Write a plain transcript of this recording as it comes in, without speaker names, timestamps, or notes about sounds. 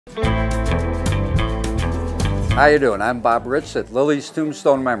How you doing? I'm Bob Ritz at Lily's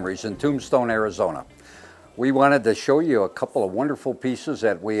Tombstone Memories in Tombstone, Arizona. We wanted to show you a couple of wonderful pieces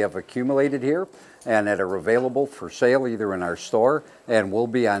that we have accumulated here and that are available for sale either in our store and will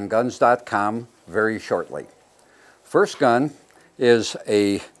be on guns.com very shortly. First gun is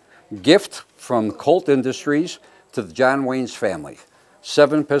a gift from Colt Industries to the John Wayne's family.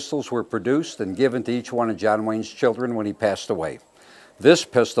 7 pistols were produced and given to each one of John Wayne's children when he passed away. This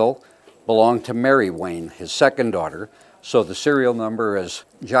pistol belonged to Mary Wayne, his second daughter, so the serial number is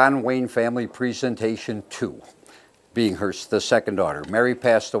John Wayne Family Presentation 2, being the second daughter. Mary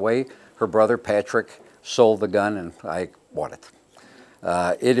passed away, her brother Patrick sold the gun and I bought it.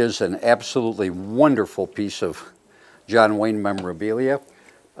 It is an absolutely wonderful piece of John Wayne memorabilia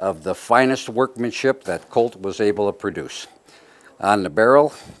of the finest workmanship that Colt was able to produce. On the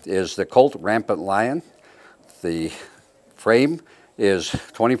barrel is the Colt Rampant Lion. The frame is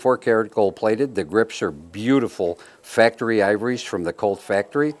 24 karat gold plated. The grips are beautiful factory ivories from the Colt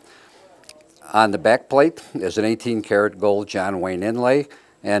factory. On the back plate is an 18 karat gold John Wayne inlay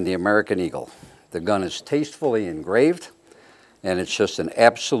and the American Eagle. The gun is tastefully engraved and it's just an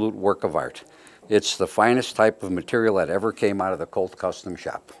absolute work of art. It's the finest type of material that ever came out of the Colt custom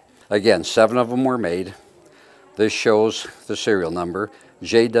shop. Again, 7 of them were made. This shows the serial number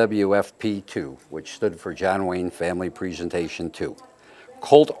JWFP2, which stood for John Wayne Family Presentation 2.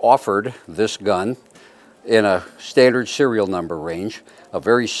 Colt offered this gun in a standard serial number range, a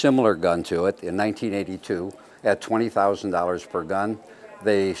very similar gun to it in 1982 at $20,000 per gun.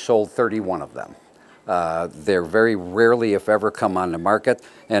 They sold 31 of them. They're very rarely, if ever, come on the market,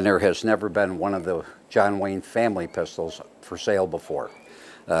 and there has never been one of the John Wayne family pistols for sale before.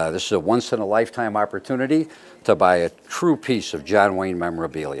 This is a once-in-a-lifetime opportunity to buy a true piece of John Wayne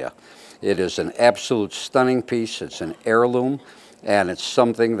memorabilia. It is an absolute stunning piece. It's an heirloom, and it's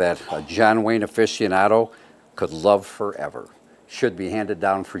something that a John Wayne aficionado could love forever. Should be handed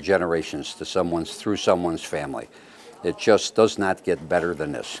down for generations to through someone's family. It just does not get better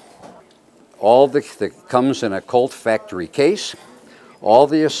than this. That comes in a Colt factory case. All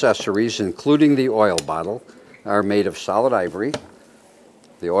the accessories, including the oil bottle, are made of solid ivory.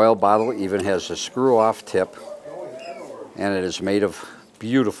 The oil bottle even has a screw-off tip, and it is made of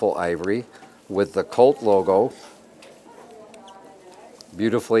beautiful ivory with the Colt logo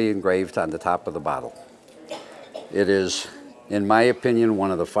beautifully engraved on the top of the bottle. It is, in my opinion, one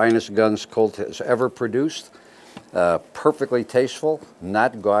of the finest guns Colt has ever produced. Perfectly tasteful,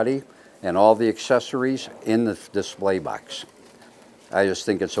 not gaudy, and all the accessories in the display box. I just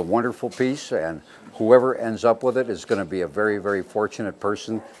think it's a wonderful piece, and whoever ends up with it is going to be a very, very fortunate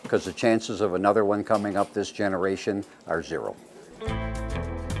person, because the chances of another one coming up this generation are 0.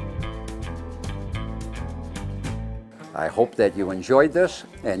 I hope that you enjoyed this,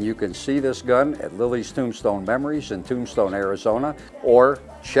 and you can see this gun at Lily's Tombstone Memories in Tombstone, Arizona, or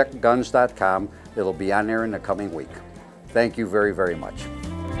check guns.com. It'll be on there in the coming week. Thank you very, very much.